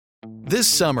This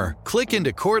summer, click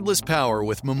into cordless power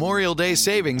with Memorial Day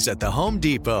savings at the Home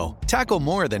Depot. Tackle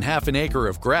more than half an acre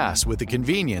of grass with the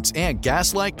convenience and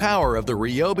gas-like power of the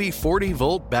Ryobi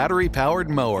 40-volt battery-powered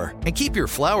mower. And keep your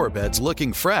flower beds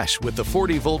looking fresh with the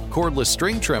 40-volt cordless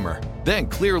string trimmer. Then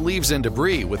clear leaves and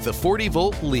debris with the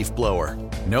 40-volt leaf blower.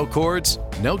 No cords,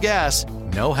 no gas,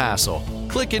 no hassle.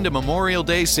 Click into Memorial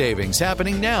Day savings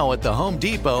happening now at the Home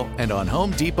Depot and on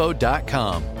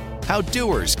HomeDepot.com. How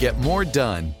doers get more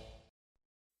done.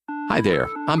 Hi there,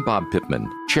 I'm Bob Pittman,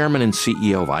 Chairman and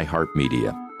CEO of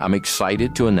iHeartMedia. I'm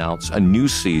excited to announce a new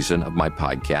season of my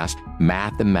podcast,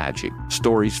 Math and Magic,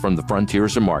 Stories from the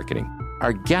Frontiers of Marketing.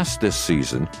 Our guests this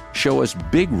season show us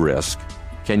big risk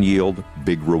can yield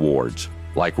big rewards,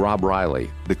 like Rob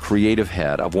Riley, the creative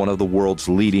head of one of the world's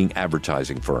leading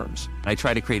advertising firms. I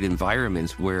try to create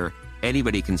environments where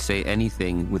anybody can say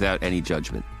anything without any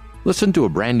judgment. Listen to a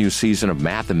brand new season of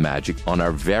Math and Magic on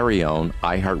our very own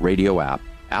iHeartRadio app,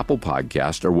 Apple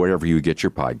Podcast, or wherever you get your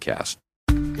podcast.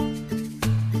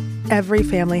 Every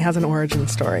family has an origin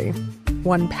story,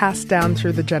 one passed down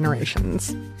through the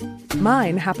generations.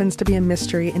 Mine happens to be a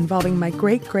mystery involving my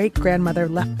great-great-grandmother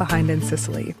left behind in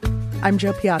Sicily. I'm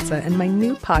Jo Piazza, and my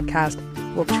new podcast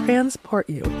will transport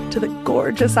you to the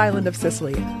gorgeous island of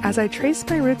Sicily as I trace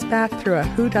my roots back through a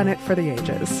whodunit for the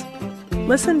ages.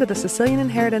 Listen to The Sicilian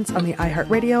Inheritance on the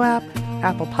iHeartRadio app,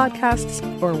 Apple Podcasts,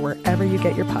 or wherever you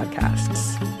get your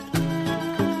podcasts.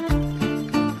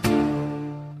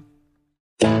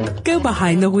 Go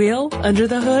behind the wheel, under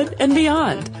the hood, and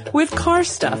beyond with Car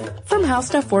Stuff from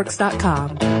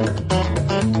HowStuffWorks.com.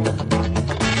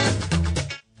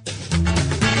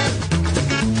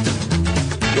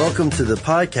 Welcome to the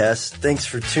podcast. Thanks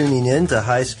for tuning in to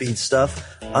High Speed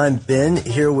Stuff. I'm Ben,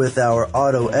 here with our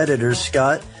auto editor,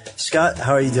 Scott. Scott,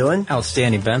 how are you doing?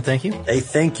 Outstanding, Ben. Thank you. Hey,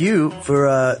 thank you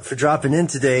for dropping in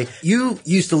today. You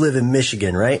used to live in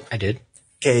Michigan, right? I did.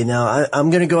 Okay, now I'm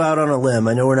going to go out on a limb.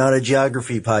 I know we're not a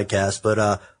geography podcast, but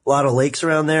a lot of lakes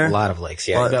around there. A lot of lakes,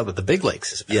 yeah. But the big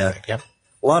lakes is perfect. Yeah.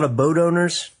 A lot of boat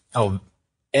owners. Oh,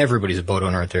 everybody's a boat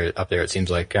owner up there. It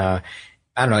seems like. I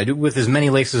don't know. With as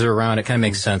many lakes as are around, it kind of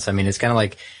makes sense. I mean, it's kind of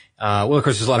like. Well, of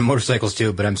course, there's a lot of motorcycles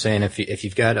too, but I'm saying if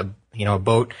you've got a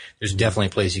boat, there's definitely a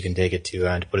place you can take it to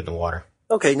put it in the water.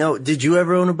 Okay, now, did you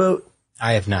ever own a boat?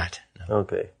 I have not. No.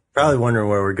 Okay. Probably wondering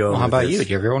where we're going. Well, how about this. you?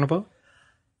 Did you ever own a boat?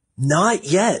 Not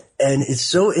yet. And it's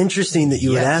so interesting that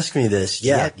you would ask me this.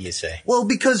 Yeah. Yet, you say. Well,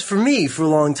 because for me, for a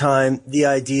long time, the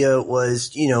idea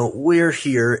was, we're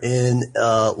here in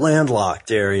a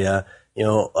landlocked area,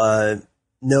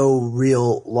 no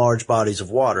real large bodies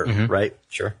of water, right?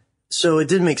 Sure. So it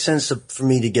did make sense for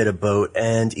me to get a boat.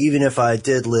 And even if I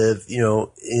did live,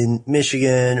 in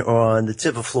Michigan or on the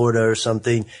tip of Florida or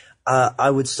something, I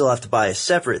would still have to buy a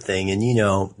separate thing. And,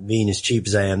 being as cheap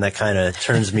as I am, that kind of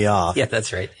turns me off. Yeah,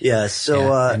 that's right. Yeah.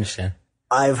 So, I understand.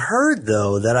 I've heard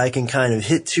though that I can kind of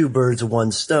hit two birds with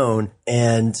one stone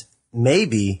and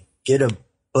maybe get a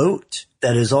boat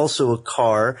that is also a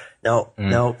car.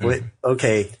 Wait,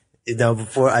 okay. Now,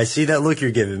 before I see that look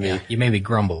you're giving me. Yeah, you made me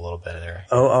grumble a little bit there.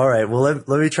 Oh, all right. Well, let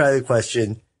me try the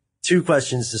question. Two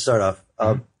questions to start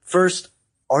off. First,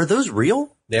 are those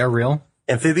real? They are real.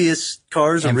 Amphibious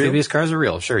cars are real? Amphibious cars are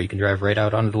real. Sure. You can drive right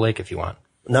out onto the lake if you want.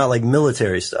 Not like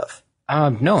military stuff.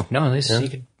 No. You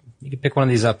could pick one of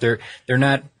these up. They're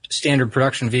not standard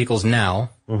production vehicles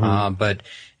now, but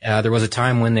there was a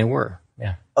time when they were.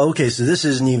 Yeah. Okay, so this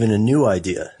isn't even a new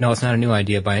idea. No, it's not a new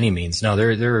idea by any means. No,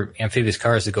 they're amphibious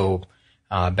cars that go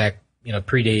back,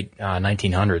 predate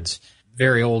 1900s.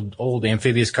 Very old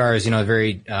amphibious cars.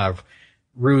 Very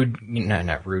rude,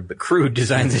 not rude, but crude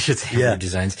designs. I should say. Yeah. Rude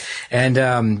designs.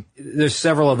 And there's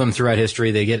several of them throughout history.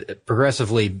 They get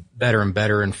progressively better and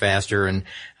better and faster, and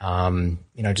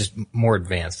just more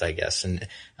advanced, I guess. And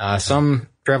some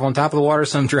travel on top of the water,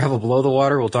 some travel below the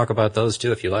water. We'll talk about those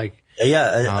too if you like.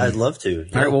 Yeah, I'd love to.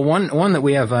 Yeah. All right. Well, one that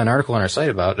we have an article on our site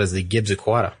about is the Gibbs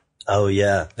Aquata. Oh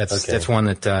yeah, that's one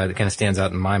that kind of stands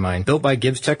out in my mind. Built by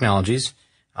Gibbs Technologies.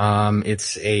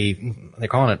 They're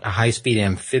calling it a high-speed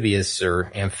amphibious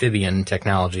or amphibian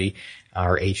technology,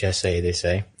 or HSA, they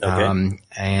say. Okay.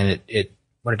 And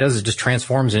what it does is it just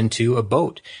transforms into a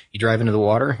boat. You drive into the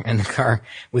water, and the car,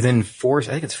 within 4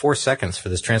 seconds for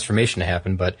this transformation to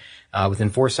happen, but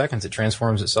within 4 seconds it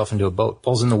transforms itself into a boat.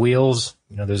 Pulls in the wheels,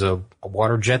 there's a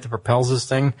water jet that propels this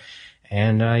thing,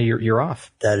 and you're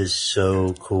off. That is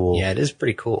so cool. Yeah, it is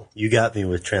pretty cool. You got me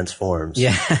with transforms.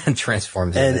 Yeah,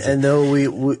 transforms. And though we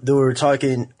were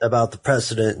talking about the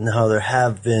precedent and how there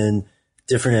have been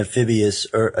different amphibious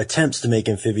or attempts to make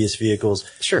amphibious vehicles.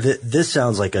 Sure. This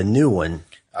sounds like a new one.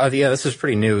 Yeah, this is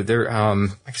pretty new. They're,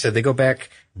 like I said, they go back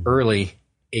early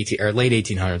late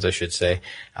 1800s, I should say.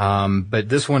 But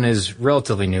this one is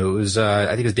relatively new. It was,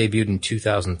 I think it was debuted in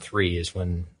 2003 is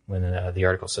when the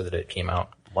article said that it came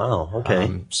out. Wow.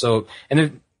 Okay.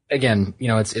 Again,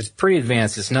 it's pretty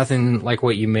advanced. It's nothing like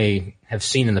what you may have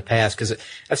seen in the past, because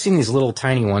I've seen these little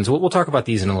tiny ones. We'll talk about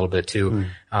these in a little bit too.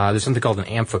 There's something called an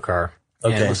Amphicar.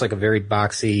 Okay. And it looks like a very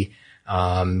boxy,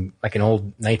 like an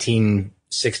old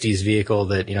 1960s vehicle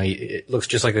that, it looks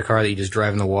just like a car that you just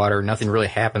drive in the water. Nothing really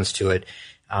happens to it,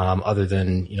 other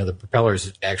than, the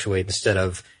propellers actuate instead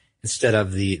of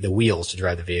the wheels to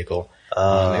drive the vehicle.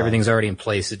 Everything's already in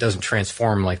place. It doesn't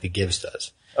transform like the Gibbs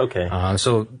does. Okay.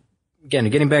 So again,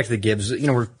 getting back to the Gibbs,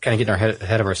 we're kind of getting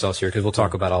ahead of ourselves here, because we'll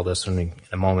talk about all this in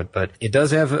a moment. But it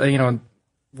does have a,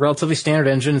 relatively standard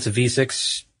engine. It's a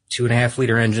V6 2.5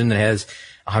 liter engine that has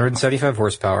 175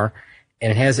 horsepower,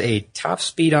 and it has a top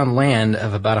speed on land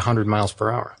of about 100 miles per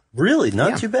hour. Really?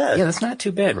 Not too bad. Yeah, that's not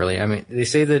too bad, really. I mean, they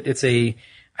say that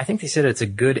I think they said it's a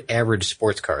good average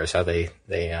sports car is how they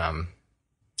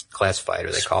classify it,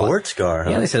 or they call it. Sports car,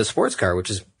 huh? Yeah, they said a sports car, which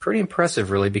is pretty impressive,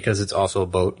 really, because it's also a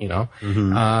boat,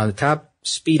 Mm-hmm. The top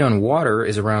speed on water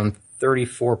is around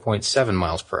 34.7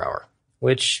 miles per hour,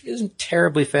 which isn't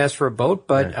terribly fast for a boat,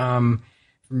 but, right.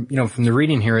 From the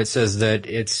reading here, it says that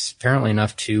it's apparently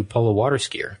enough to pull a water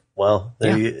skier. Well,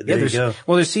 there you go.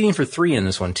 Well, there's seating for 3 in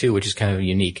this one, too, which is kind of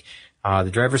unique. The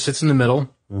driver sits in the middle.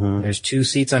 Mm-hmm. There's 2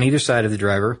 seats on either side of the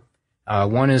driver.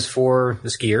 One is for the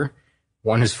skier.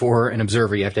 One is for an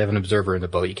observer. You have to have an observer in the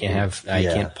boat. You can't you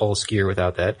can't pull a skier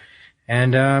without that.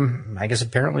 And, I guess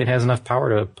apparently it has enough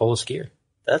power to pull a skier.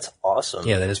 That's awesome.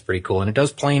 Yeah, that is pretty cool. And it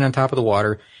does plane on top of the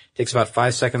water. It takes about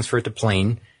 5 seconds for it to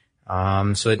plane.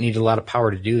 So it needed a lot of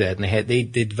power to do that. And they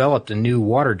developed a new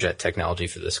water jet technology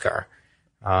for this car.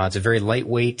 It's a very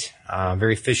lightweight,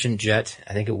 very efficient jet.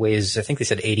 I think they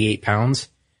said 88 pounds,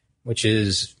 which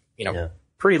is,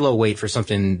 pretty low weight for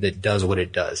something that does what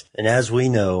it does. And as we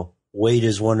know, weight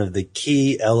is one of the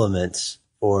key elements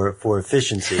for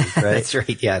efficiency, right? That's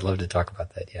right. Yeah, I'd love to talk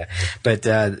about that. Yeah. But,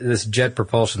 this jet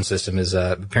propulsion system is,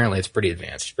 apparently it's pretty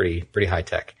advanced, pretty high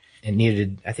tech. It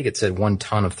needed, I think it said 1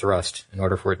 ton of thrust in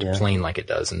order for it to plane like it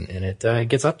does. And it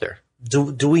gets up there.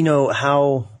 Do we know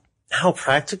how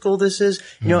practical this is?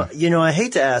 I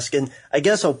hate to ask, and I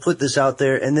guess I'll put this out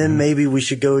there, and then maybe we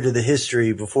should go to the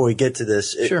history before we get to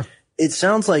this. Sure. It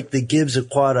sounds like the Gibbs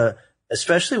Aquata,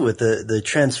 especially with the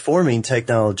transforming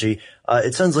technology,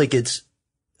 it sounds like it's,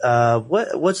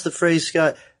 what's the phrase,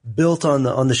 Scott? Built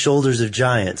on the shoulders of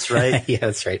giants, right? Yeah,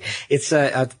 that's right. It's,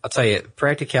 I'll tell you,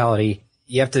 practicality,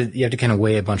 you have to kind of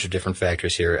weigh a bunch of different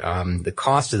factors here. The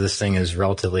cost of this thing is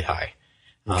relatively high.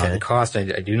 Okay. The cost, I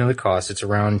do know the cost. It's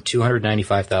around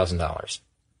 $295,000.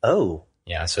 Oh.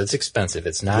 Yeah, so it's expensive.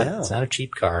 It's not a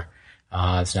cheap car.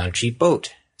 It's not a cheap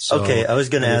boat. So, okay, I was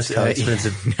going to ask how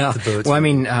expensive the boats Well, I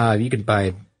mean, you could buy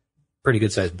a pretty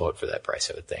good sized boat for that price,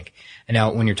 I would think. And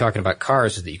now when you're talking about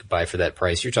cars that you could buy for that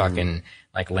price, you're talking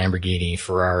like Lamborghini,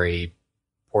 Ferrari,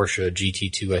 Porsche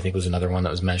GT2, I think was another one that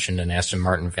was mentioned, and Aston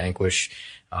Martin Vanquish.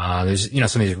 There's,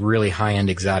 some of these really high-end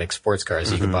exotic sports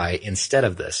cars that you could buy instead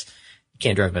of this. You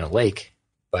can't drive them in a lake,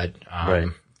 but, right.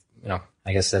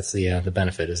 I guess that's the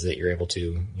benefit is that you're able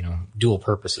to, dual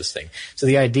purpose this thing. So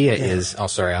the idea is, I'll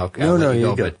let you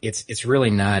go, but it's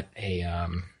really not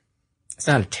it's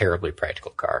not a terribly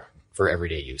practical car for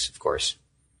everyday use, of course.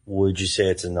 Would you say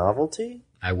it's a novelty?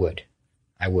 I would.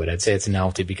 I'd say it's a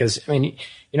novelty because, you're not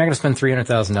going to spend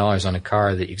 $300,000 on a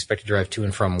car that you expect to drive to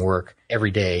and from work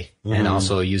every day and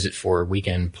also use it for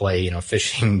weekend play,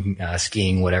 fishing,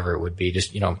 skiing, whatever it would be,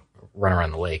 just, run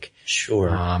around the lake. Sure.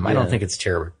 I don't think it's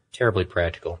terribly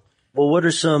practical. Well, what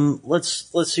are let's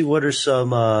see, what are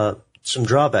some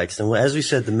drawbacks? And as we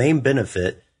said, the main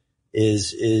benefit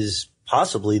is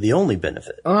possibly the only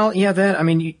benefit. Well, yeah,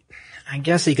 I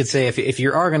guess you could say if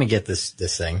you are going to get this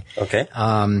thing, okay,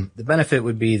 the benefit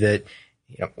would be that,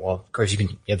 of course you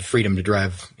have the freedom to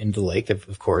drive into the lake,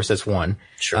 of course, that's one.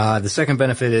 Sure. The second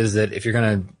benefit is that if you're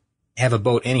going to have a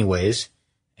boat anyways,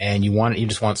 and you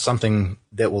just want something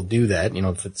that will do that,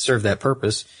 serve that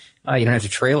purpose, you don't have to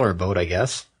trailer a boat, I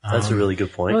guess. That's a really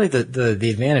good point. Really, the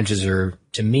advantages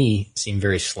to me, seem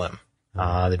very slim.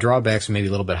 The drawbacks are maybe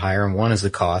a little bit higher, and one is the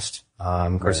cost.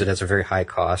 Of course, right. It has a very high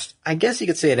cost. I guess you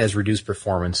could say it has reduced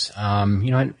performance.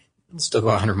 It'll still go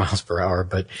 100 miles per hour,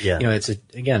 but, it's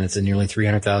a nearly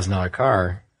 $300,000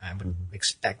 car. I would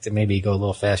expect to maybe go a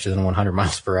little faster than 100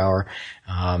 miles per hour.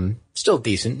 Still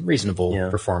decent, reasonable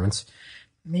performance.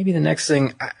 Maybe the next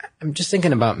thing, I'm just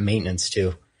thinking about maintenance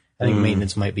too. I think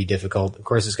maintenance might be difficult. Of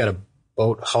course, it's got a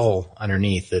boat hull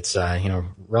underneath that's,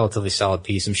 relatively solid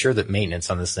piece. I'm sure that maintenance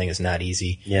on this thing is not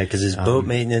easy. Yeah, because it's boat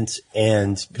maintenance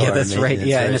and car yeah, that's right.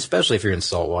 Yeah, right? and especially if you're in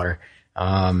saltwater.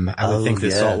 I would think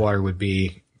that saltwater would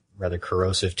be rather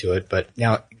corrosive to it. But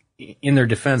now, in their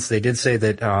defense, they did say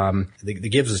that the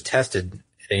Gibbs was tested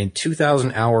at a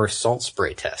 2,000-hour salt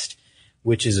spray test,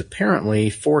 which is apparently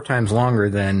 4 times longer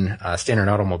than a standard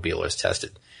automobile is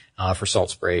tested for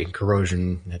salt spray,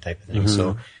 corrosion, that type of thing. Mm-hmm.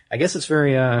 So I guess it's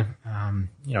very,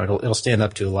 it'll stand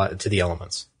up to the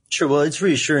elements. Sure. Well, it's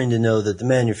reassuring to know that the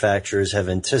manufacturers have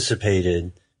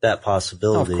anticipated that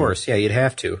possibility. Oh, of course. Yeah, you'd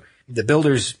have to. The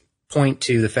builders point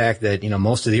to the fact that,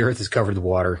 most of the earth is covered with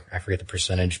water. I forget the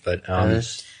percentage, but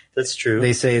that's true.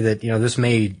 They say that, this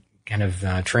may kind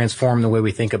of transform the way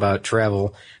we think about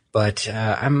travel, but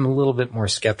I'm a little bit more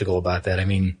skeptical about that. I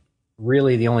mean,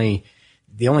 really the only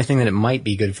thing that it might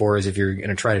be good for is if you're going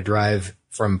to try to drive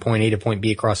from point A to point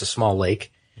B across a small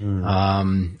lake,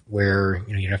 where,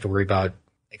 you don't have to worry about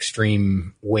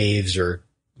extreme waves or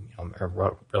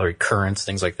really currents,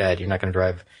 things like that. You're not going to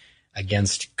drive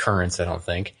against currents, I don't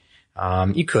think.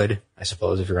 You could, I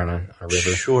suppose, if you're on a river.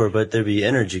 Sure, but there'd be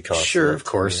energy costs. Sure, of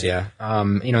course, yeah.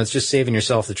 It's just saving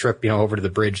yourself the trip, over to the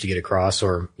bridge to get across,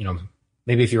 or,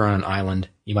 maybe if you're on an island,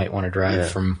 you might want to drive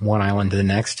from one island to the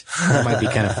next. That might be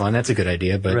kind of fun. That's a good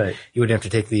idea, but you would have to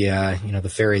take the, the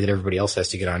ferry that everybody else has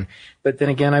to get on. But then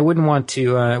again, I wouldn't want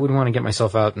to get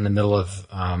myself out in the middle of,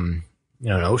 an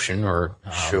ocean or,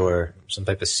 some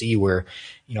type of sea where,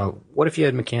 what if you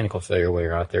had mechanical failure while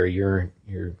you're out there? You're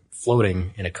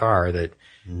floating in a car that,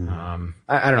 I don't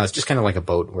know. It's just kind of like a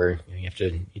boat where you have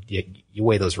to, you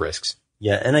weigh those risks.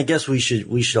 Yeah. And I guess we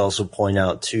should also point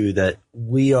out too that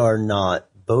we are not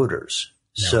boaters.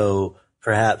 No. So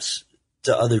perhaps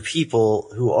to other people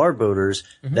who are boaters,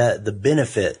 that the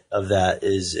benefit of that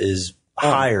is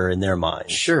higher in their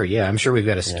minds. Sure. Yeah. I'm sure we've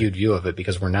got a skewed view of it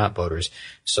because we're not boaters.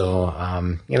 So,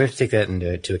 we have to take that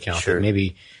into account. Sure.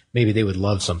 Maybe they would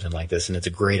love something like this and it's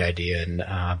a great idea.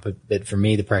 And, but for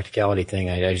me, the practicality thing,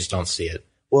 I just don't see it.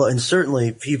 Well, and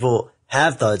certainly people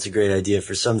have thought it's a great idea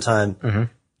for some time. Mm-hmm.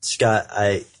 Scott,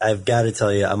 I've got to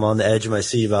tell you, I'm on the edge of my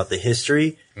seat about the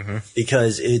history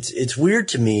because it's weird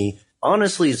to me.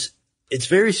 Honestly, it's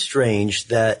very strange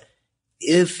that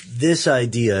if this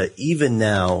idea, even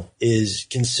now, is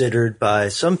considered by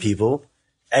some people,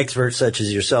 experts such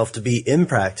as yourself, to be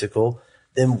impractical,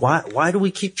 then why do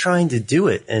we keep trying to do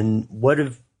it? And what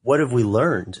have we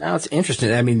learned? Now, it's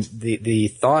interesting. I mean, the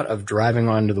thought of driving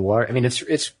onto the water, I mean, it's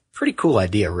a pretty cool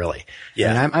idea, really.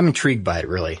 Yeah. And I'm intrigued by it,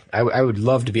 really. I would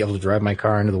love to be able to drive my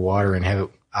car into the water and have it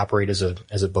operate as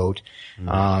a boat.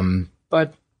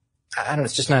 But I don't know,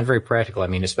 it's just not very practical. I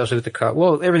mean, especially with the car.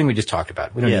 Well, everything we just talked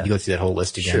about. We don't need to go through that whole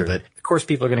list again. Sure. But of course,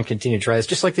 people are going to continue to try this,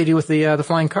 just like they do with the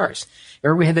flying cars.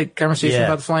 Remember we had that conversation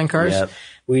about the flying cars? Yep.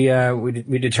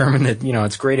 We determined that,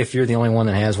 it's great if you're the only one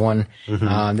that has one.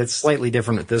 That's slightly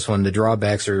different with this one. The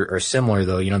drawbacks are similar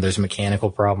though. There's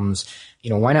mechanical problems.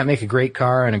 Why not make a great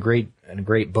car and a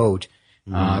great boat,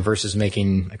 versus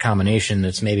making a combination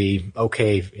that's maybe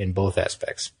okay in both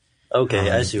aspects. Okay,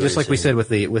 I see what just like saying. we said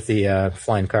with the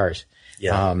flying cars.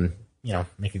 Yeah.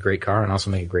 Make a great car and also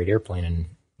make a great airplane, and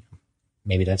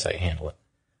maybe that's how you handle it.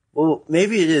 Well,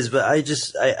 maybe it is, but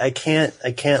I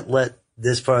can't let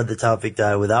this part of the topic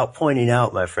die without pointing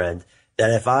out, my friend,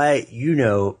 that you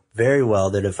know very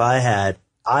well that if I had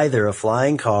either a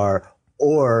flying car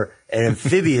or an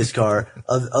amphibious car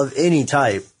of any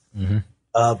type,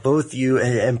 both you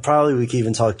and probably we could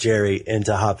even talk Jerry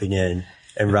into hopping in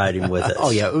and riding with us.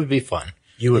 Oh yeah, it would be fun.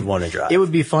 You would want to drive. It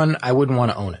would be fun. I wouldn't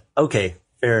want to own it. Okay,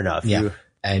 fair enough. Yeah.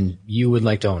 And you would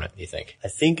like to own it, you think? I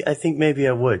think maybe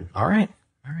I would. All right.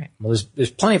 Well, there's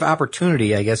plenty of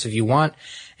opportunity, I guess, if you want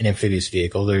an amphibious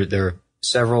vehicle. There are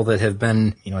several that have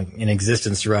been, in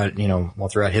existence throughout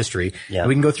history. Yeah.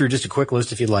 We can go through just a quick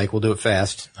list if you'd like. We'll do it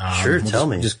fast. Sure, tell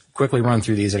me. Just quickly run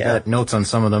through these. I got notes on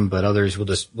some of them, but others we'll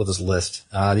just list.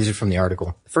 These are from the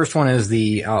article. The first one is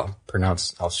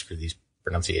I'll screw these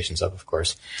pronunciations up, of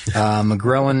course.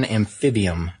 Magellan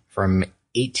Amphibium from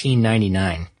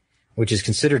 1899, which is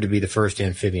considered to be the first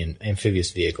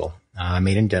amphibious vehicle,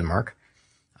 made in Denmark.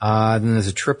 Then there's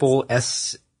a triple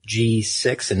SG6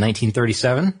 in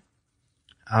 1937.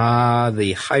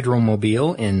 The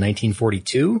Hydromobile in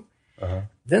 1942.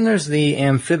 Then there's the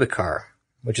Amphibicar,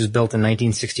 which is built in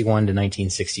 1961 to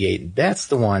 1968. That's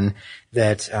the one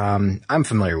that I'm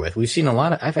familiar with.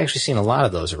 I've actually seen a lot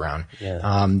of those around.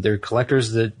 Yeah. There are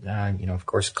collectors that, of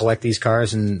course, collect these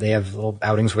cars, and they have little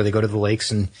outings where they go to the lakes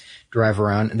and drive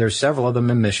around. And there's several of them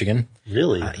in Michigan.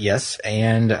 Really? Yes.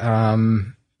 And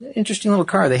interesting little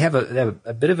car. They have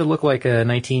a bit of it look like a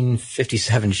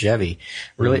 1957 Chevy,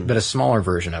 really, but a smaller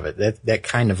version of it. That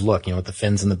kind of look, with the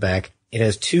fins in the back. It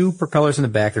has 2 propellers in the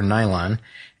back. They're nylon,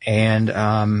 and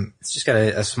it's just got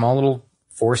a small little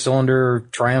 4-cylinder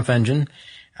Triumph engine,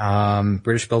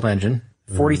 British-built engine,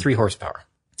 43 horsepower.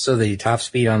 So the top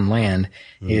speed on land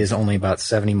is only about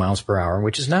 70 miles per hour,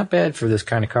 which is not bad for this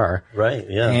kind of car. Right,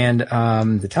 yeah. And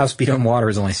the top speed on water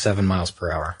is only 7 miles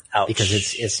per hour. Ouch. Because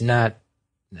it's not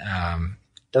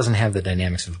doesn't have the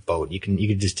dynamics of a boat. You can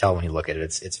just tell when you look at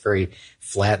it. It's very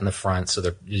flat in the front, so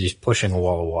you're just pushing a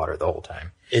wall of water the whole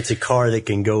time. It's a car that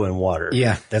can go in water.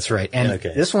 Yeah, that's right. And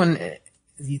this one,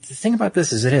 the thing about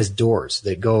this is it has doors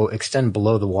that extend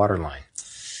below the water line.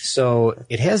 So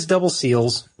it has double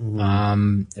seals.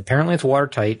 Apparently it's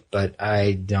watertight, but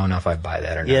I don't know if I buy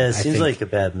that or not. Yeah, it seems like a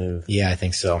bad move. Yeah, I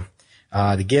think so.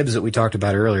 The Gibbs that we talked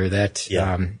about earlier,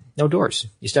 no doors.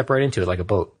 You step right into it like a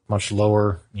boat. Much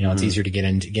lower, it's easier to get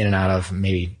in and out of,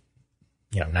 maybe,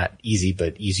 not easy,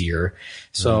 but easier.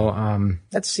 So,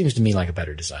 that seems to me like a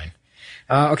better design.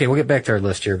 Okay, we'll get back to our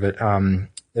list here, but,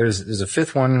 there's a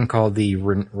 5th one called the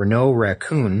Renault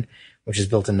Raccoon, which is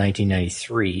built in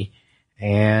 1993.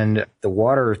 And the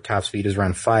water top speed is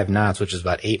around 5 knots, which is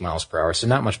about 8 miles per hour. So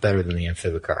not much better than the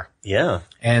Amphibicar. Yeah.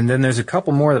 And then there's a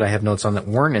couple more that I have notes on that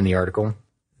weren't in the article.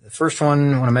 The first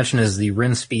one I want to mention is the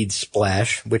Rinspeed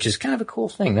Splash, which is kind of a cool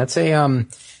thing. That's a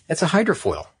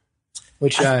hydrofoil.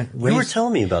 Which, you were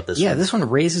telling me about this one. Yeah, this one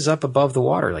raises up above the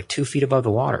water, like 2 feet above the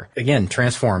water. Again,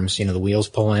 transforms, the wheels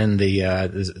pull in,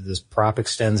 this prop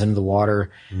extends into the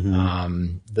water.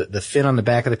 The fin on the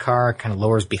back of the car kind of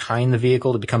lowers behind the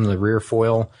vehicle to become the rear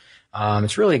foil.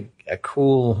 It's really a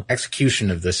cool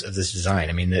execution of this design.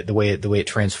 I mean, the way it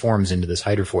transforms into this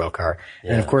hydrofoil car.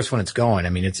 Yeah. And of course, when it's going, I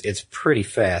mean, it's pretty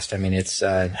fast. I mean, it's,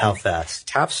 how fast?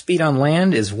 Top speed on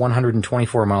land is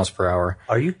 124 miles per hour.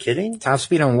 Are you kidding? Top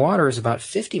speed on water is about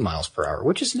 50 miles per hour,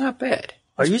 which is not bad.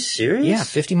 Are you serious? Yeah,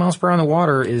 50 miles per hour on the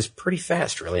water is pretty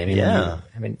fast, really. I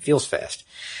mean, it feels fast.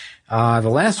 The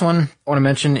last one I want to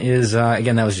mention is,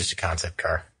 again, that was just a concept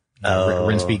car.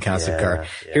 Rinspeed concept car.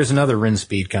 Yeah. Here's another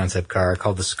Rinspeed concept car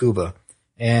called the Scuba.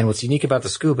 And what's unique about the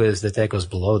Scuba is that goes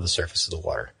below the surface of the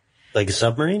water. Like a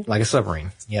submarine? Like a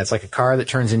submarine. Yeah, it's like a car that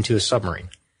turns into a submarine,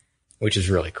 which is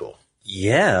really cool.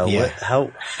 Yeah. How,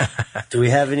 do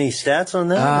we have any stats on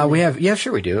that?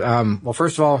 Sure we do. Well,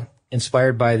 first of all,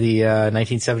 inspired by the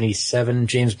 1977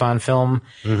 James Bond film,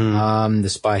 The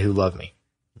Spy Who Loved Me.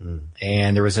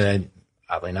 And there was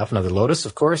oddly enough, another Lotus,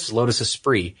 of course, Lotus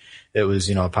Esprit. That was,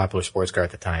 a popular sports car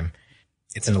at the time.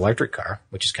 It's an electric car,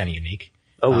 which is kind of unique.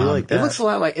 Oh, we like that. It looks a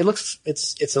lot like,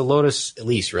 it's a Lotus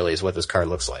Elise, really, is what this car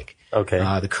looks like. Okay.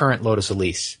 The current Lotus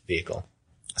Elise vehicle.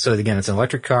 So again, it's an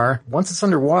electric car. Once it's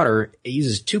underwater, it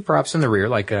uses 2 props in the rear,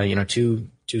 like, two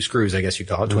screws, I guess you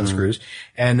call it, twin screws.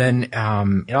 And then,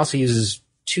 it also uses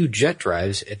 2 jet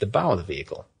drives at the bow of the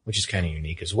vehicle, which is kind of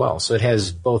unique as well. So it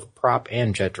has both prop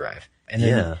and jet drive. And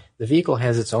then the vehicle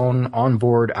has its own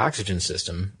onboard oxygen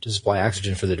system to supply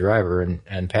oxygen for the driver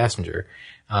and passenger.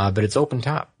 But it's open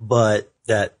top. But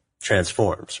that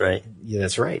transforms, right? Yeah,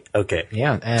 that's right. Okay.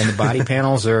 Yeah. And the body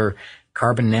panels are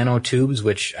carbon nanotubes,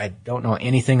 which I don't know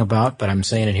anything about, but I'm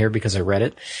saying it here because I read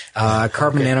it.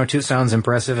 Carbon nanotube sounds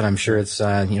impressive, and I'm sure it's,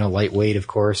 lightweight, of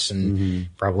course, and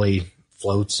probably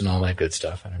floats and all that good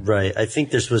stuff. Right. I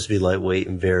think they're supposed to be lightweight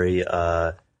and very,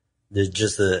 at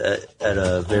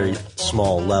a very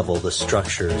small level, the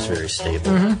structure is very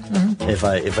stable. If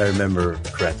I remember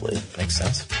correctly. Makes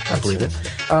sense. I believe it.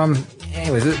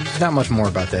 Anyways, there's not much more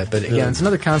about that, but again, it's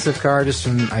another concept car, just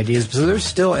some ideas. So there's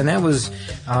still, and that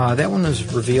one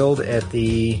was revealed at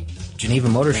the Geneva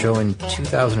Motor Show in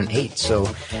 2008. So,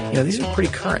 these are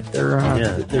pretty current.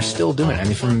 They're still doing it. I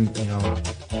mean, from,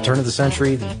 turn of the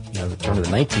century, the turn of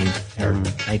the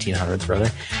 1900s rather.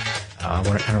 I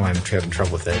don't know why I'm having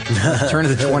trouble with that. Turn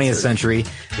of the 20th century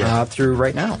through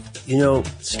right now.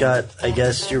 Scott, I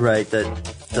guess you're right.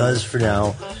 That does, for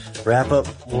now, wrap up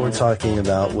what we're talking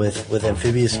about with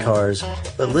amphibious cars.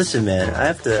 But listen, man, I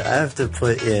have to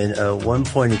put in one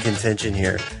point of contention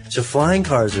here. So flying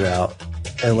cars are out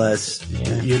unless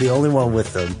you're the only one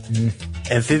with them.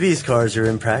 Amphibious cars are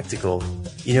impractical.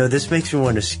 This makes me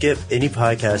want to skip any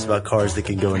podcast about cars that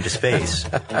can go into space.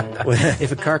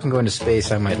 If a car can go into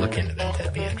space, I might look into that.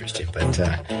 That'd be interesting.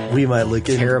 But we might look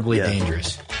into terribly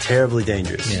dangerous. Terribly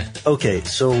dangerous. Yeah. Okay,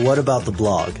 so what about the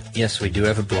blog? Yes, we do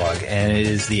have a blog, and it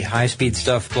is the High Speed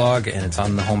Stuff blog, and it's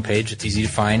on the homepage. It's easy to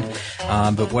find.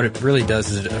 But what it really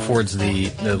does is it affords the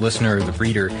listener or the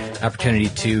reader opportunity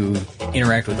to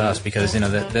interact with us, because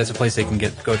that's a place they can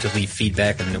go to leave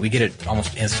feedback, and we get it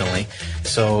almost instantly.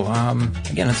 So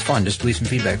again, it's fun. Just leave some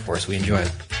feedback for us. We enjoy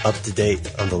it. up to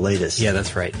date on the latest. Yeah,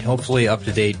 that's right. Hopefully up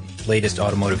to date, latest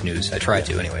automotive news. I try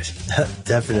to anyways.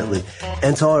 Definitely.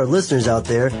 And to all our listeners out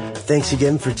there, thanks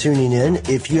again for tuning in.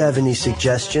 If you have any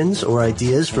suggestions or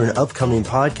ideas for an upcoming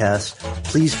podcast,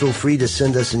 please feel free to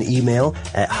send us an email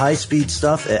at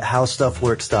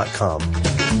highspeedstuff@howstuffworks.com.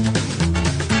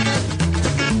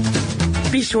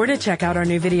 Be sure to check out our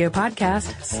new video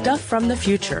podcast, Stuff from the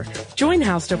Future. Join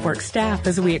How Stuff Works staff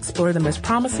as we explore the most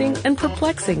promising and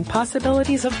perplexing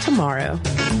possibilities of tomorrow.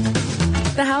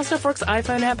 The How Stuff Works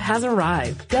iPhone app has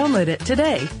arrived. Download it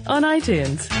today on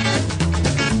iTunes.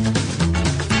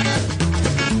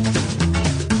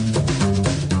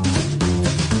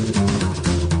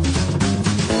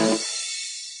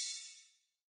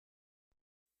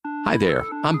 Hi there,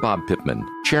 I'm Bob Pittman,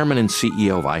 Chairman and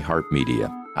CEO of iHeartMedia.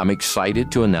 I'm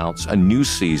excited to announce a new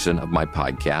season of my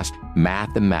podcast,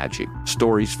 Math and Magic,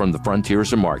 Stories from the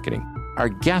Frontiers of Marketing. Our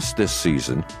guests this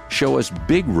season show us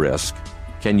big risk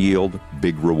can yield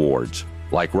big rewards,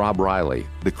 like Rob Riley,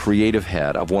 the creative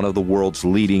head of one of the world's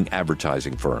leading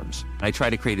advertising firms. I try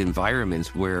to create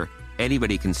environments where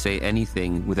anybody can say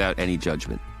anything without any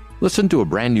judgment. Listen to a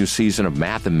brand new season of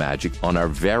Math and Magic on our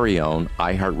very own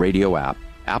iHeartRadio app,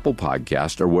 Apple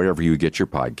Podcast, or wherever you get your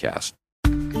podcast.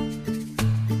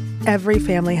 Every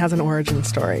family has an origin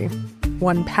story,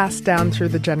 one passed down through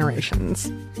the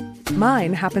generations.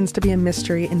 Mine happens to be a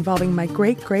mystery involving my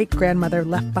great-great-grandmother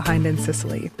left behind in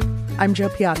Sicily. I'm Jo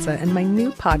Piazza, and my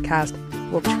new podcast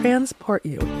will transport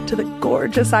you to the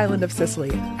gorgeous island of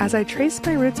Sicily as I trace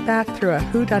my roots back through a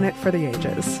whodunit for the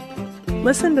ages.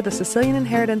 Listen to The Sicilian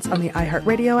Inheritance on the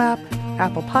iHeartRadio app,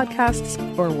 Apple Podcasts,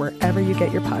 or wherever you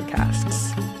get your podcasts.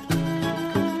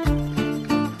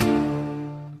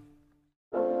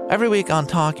 Every week on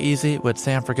Talk Easy with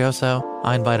Sam Fragoso,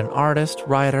 I invite an artist,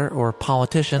 writer, or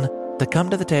politician to come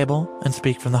to the table and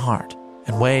speak from the heart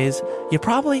in ways you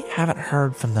probably haven't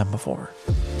heard from them before.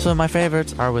 Some of my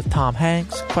favorites are with Tom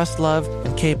Hanks, Questlove,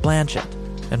 and Cate Blanchett.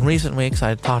 In recent weeks,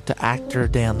 I talked to actor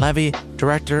Dan Levy,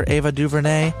 director Ava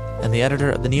DuVernay, and the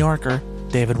editor of The New Yorker,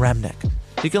 David Remnick.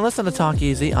 You can listen to Talk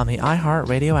Easy on the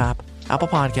iHeartRadio app, Apple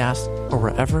Podcasts, or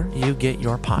wherever you get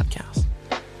your podcasts.